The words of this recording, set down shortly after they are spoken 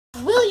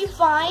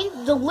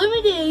find the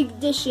limited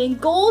edition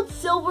gold,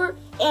 silver,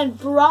 and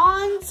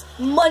bronze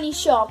money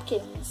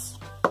Shopkins.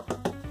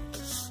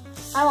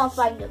 I want to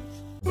find them.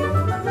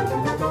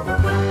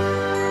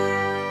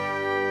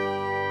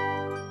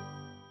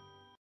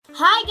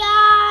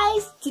 Hi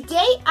guys!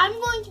 Today I'm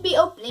going to be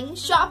opening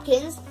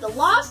Shopkins The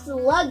Lost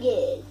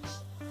Luggage.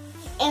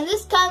 And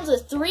this comes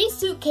with 3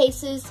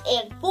 suitcases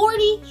and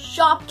 40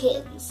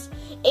 Shopkins.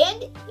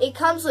 And it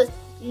comes with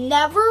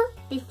never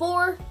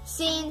before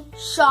seen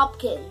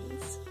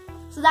Shopkins.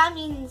 So that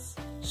means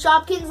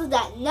Shopkins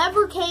that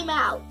never came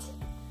out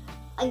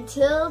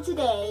until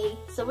today.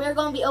 So we're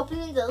going to be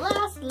opening the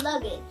last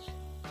luggage.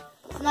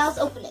 So now let's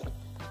open it.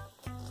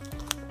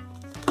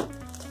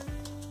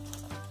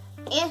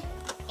 And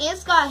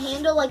it's got a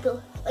handle like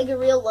a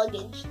real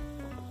luggage.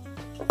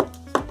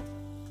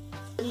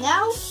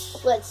 Now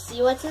let's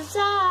see what's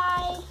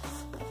inside.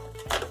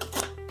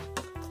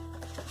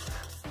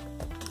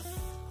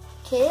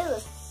 Okay,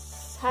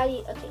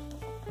 okay.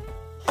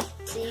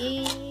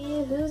 See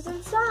who's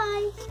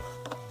inside.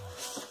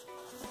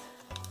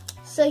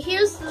 So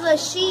here's the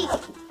sheet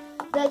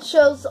that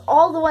shows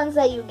all the ones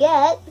that you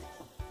get.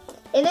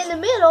 And in the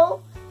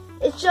middle,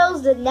 it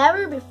shows the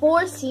never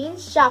before seen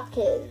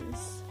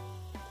Shopkins.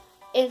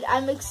 And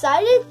I'm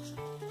excited.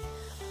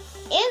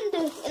 And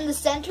in the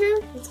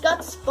center, it's got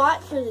a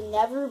spot for the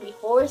never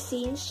before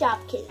seen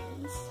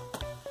Shopkins.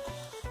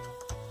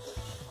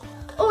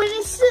 Oh, and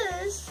it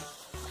says,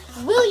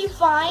 will you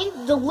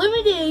find the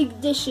limited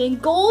edition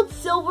gold,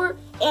 silver,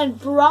 and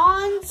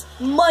bronze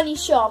money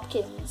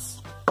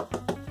Shopkins?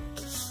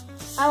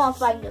 I want to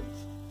find them.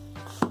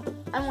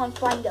 I want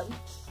to find them.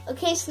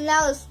 Okay, so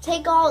now let's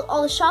take all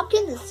the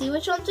Shopkins and see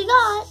which ones we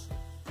got.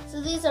 So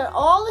these are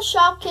all the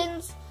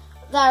Shopkins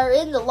that are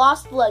in the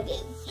lost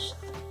luggage,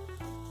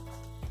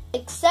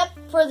 except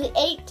for the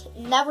 8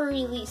 never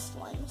released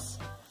ones.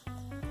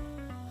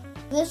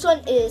 This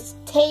one is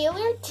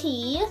Taylor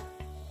T,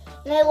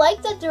 and I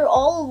like that they're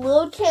all a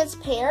little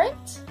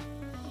transparent,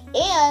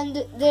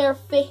 and they're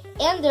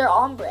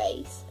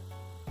ombres.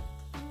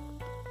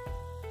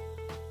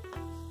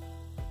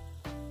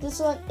 This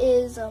one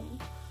is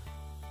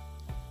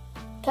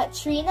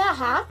Katrina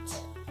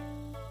Hat,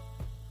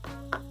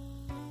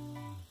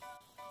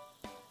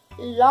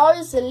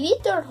 Lars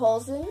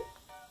Lederhosen,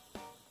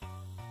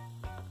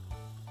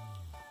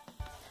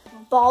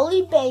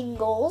 Bali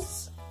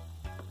Bengals,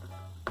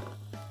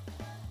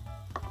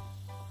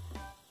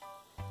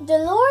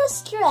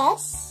 Dolores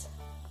Dress,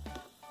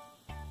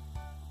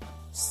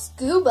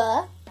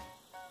 Scuba,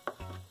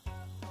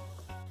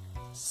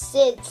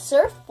 Sid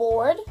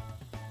Surfboard,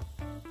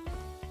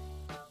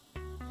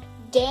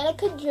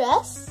 Danica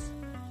Dress,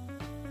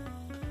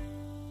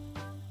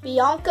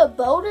 Bianca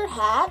Boater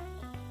Hat,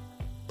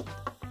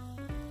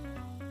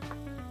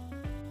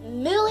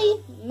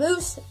 Millie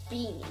Moose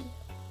Beanie.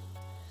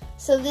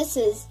 So this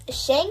is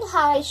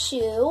Shanghai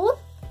Shoe,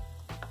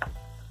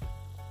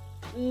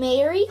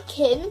 Mary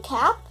Kin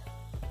Cap,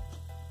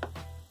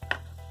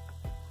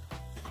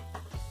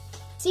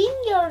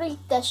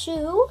 Senorita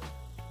Shoe,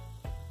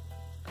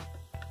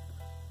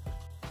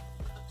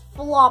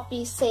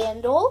 Floppy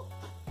Sandal,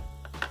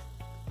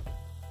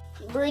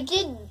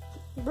 Bridget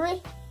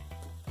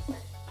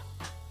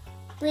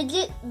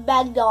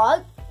Bad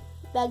Dot,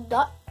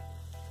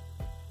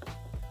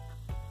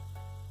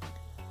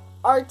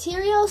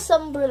 Arterio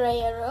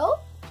Sombrero,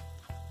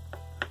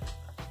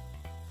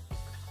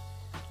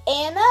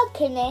 Anna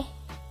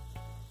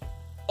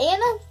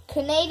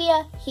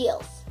Canadia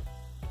Heels.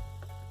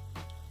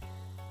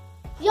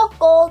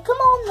 Yoko, come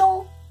on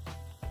no.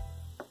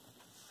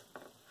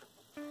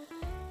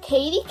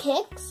 Katie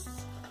Kicks,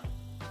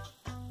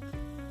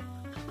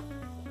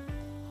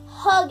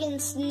 Hug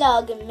and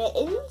Snug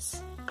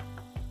Mittens,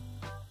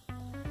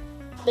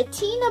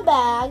 Bettina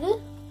Bag,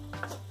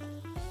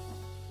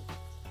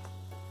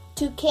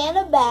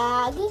 Tucana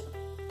Bag.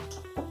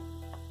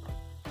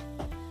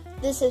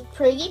 This is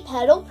Pretty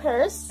Petal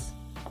Purse,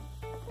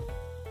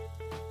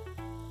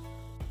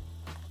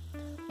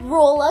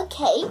 Rolla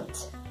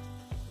Kate.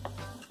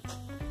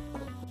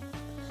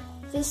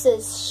 This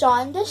is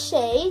Shonda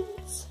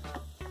Shades,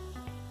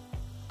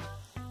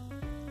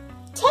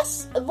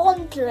 Tess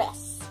Von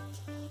Dress,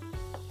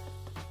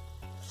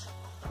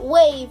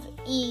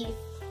 Wavy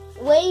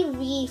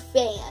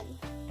Fan,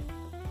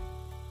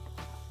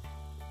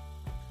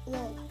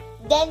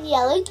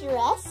 Daniela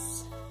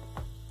Dress,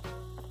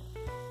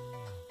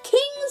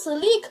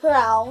 Kingsley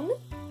Crown,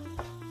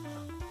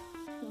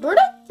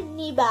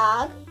 Brittany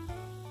Bag.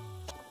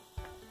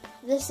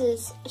 This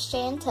is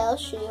Chantel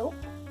Shoe.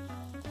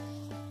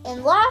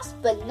 And last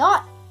but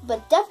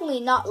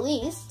definitely not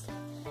least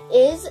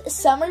is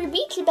Summer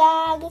Beach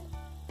Bag.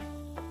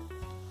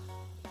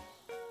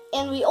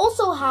 And we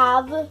also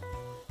have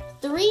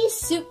 3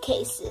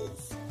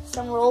 suitcases,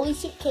 some rolly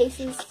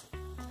suitcases.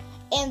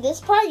 And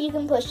this part you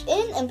can push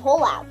in and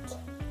pull out.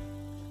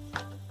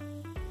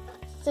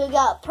 So we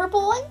got a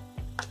purple one,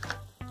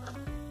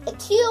 a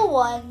teal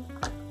one,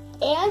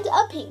 and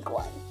a pink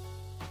one.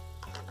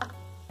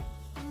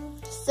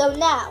 So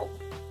now,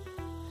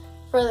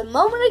 for the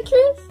moment of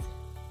truth,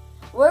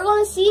 we're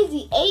going to see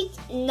the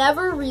 8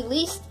 never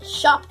released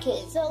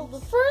Shopkins. So the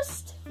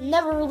first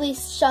never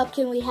released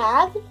Shopkin we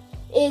have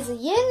is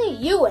Yin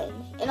Yuan,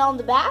 and on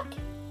the back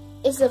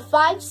is a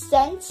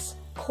 5-cent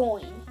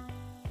coin.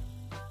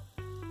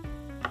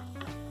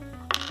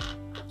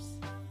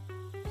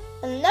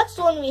 And the next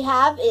one we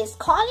have is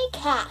Connie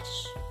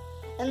Cash,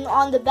 and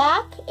on the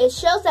back it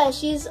shows that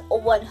she's a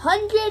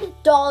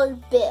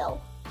 $100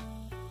 bill.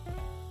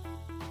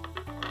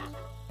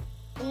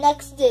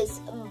 Next is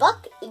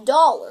Buck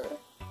Dollar,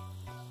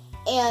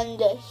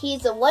 and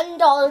he's a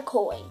 $1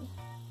 coin.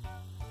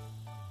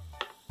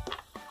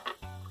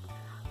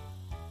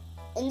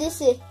 And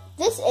this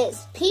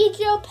is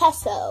Pedro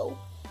Peso,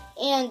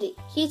 and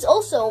he's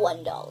also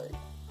 $1.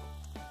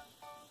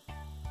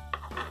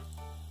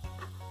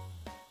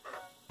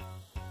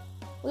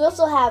 We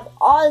also have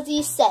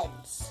Aussie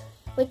cents,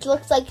 which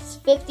looks like it's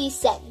 50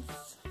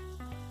 cents.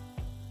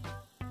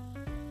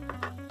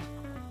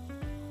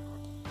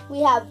 We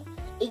have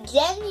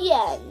Yen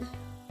Yen,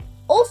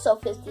 also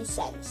 50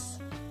 cents.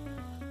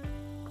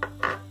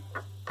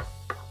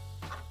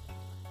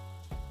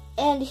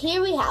 And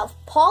here we have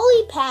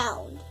Polly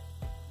Pound,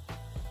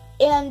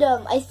 and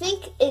I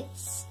think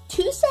it's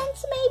 2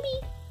 cents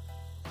maybe.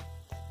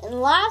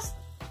 And last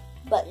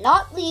but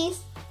not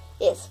least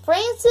is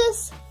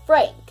Francis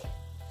Frank,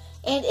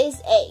 and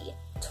is a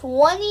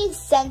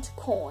 20-cent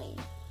coin.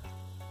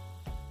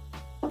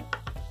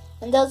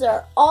 And those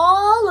are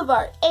all of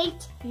our 8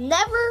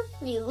 never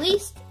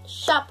released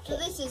Shopkins. So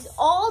this is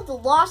all the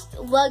lost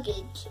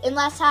luggage, and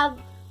let's have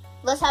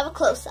a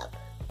close-up.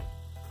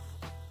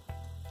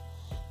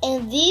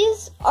 And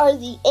these are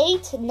the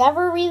 8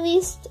 never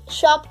released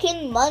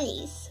Shopkin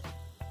monies.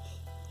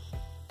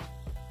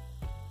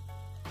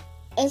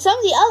 And some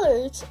of the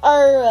others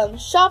are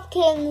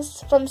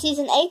Shopkins from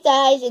Season 8 that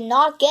I did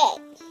not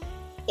get.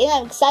 And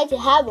I'm excited to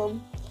have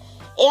them.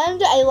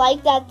 And I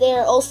like that they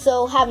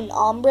also have an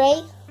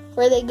ombre,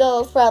 where they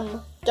go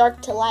from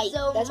dark to light.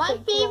 So that's my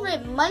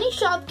favorite money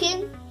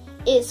Shopkin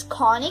is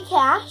Connie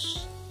Cash.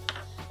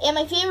 And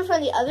my favorite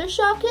from the other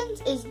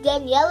Shopkins is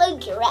Daniela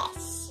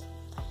Dress.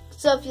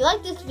 So if you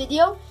like this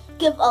video,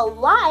 give a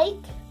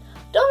like.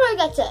 Don't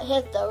forget to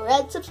hit the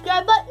red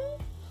subscribe button.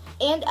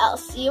 And I'll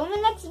see you in the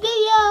next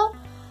video.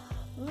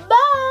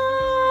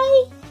 Bye!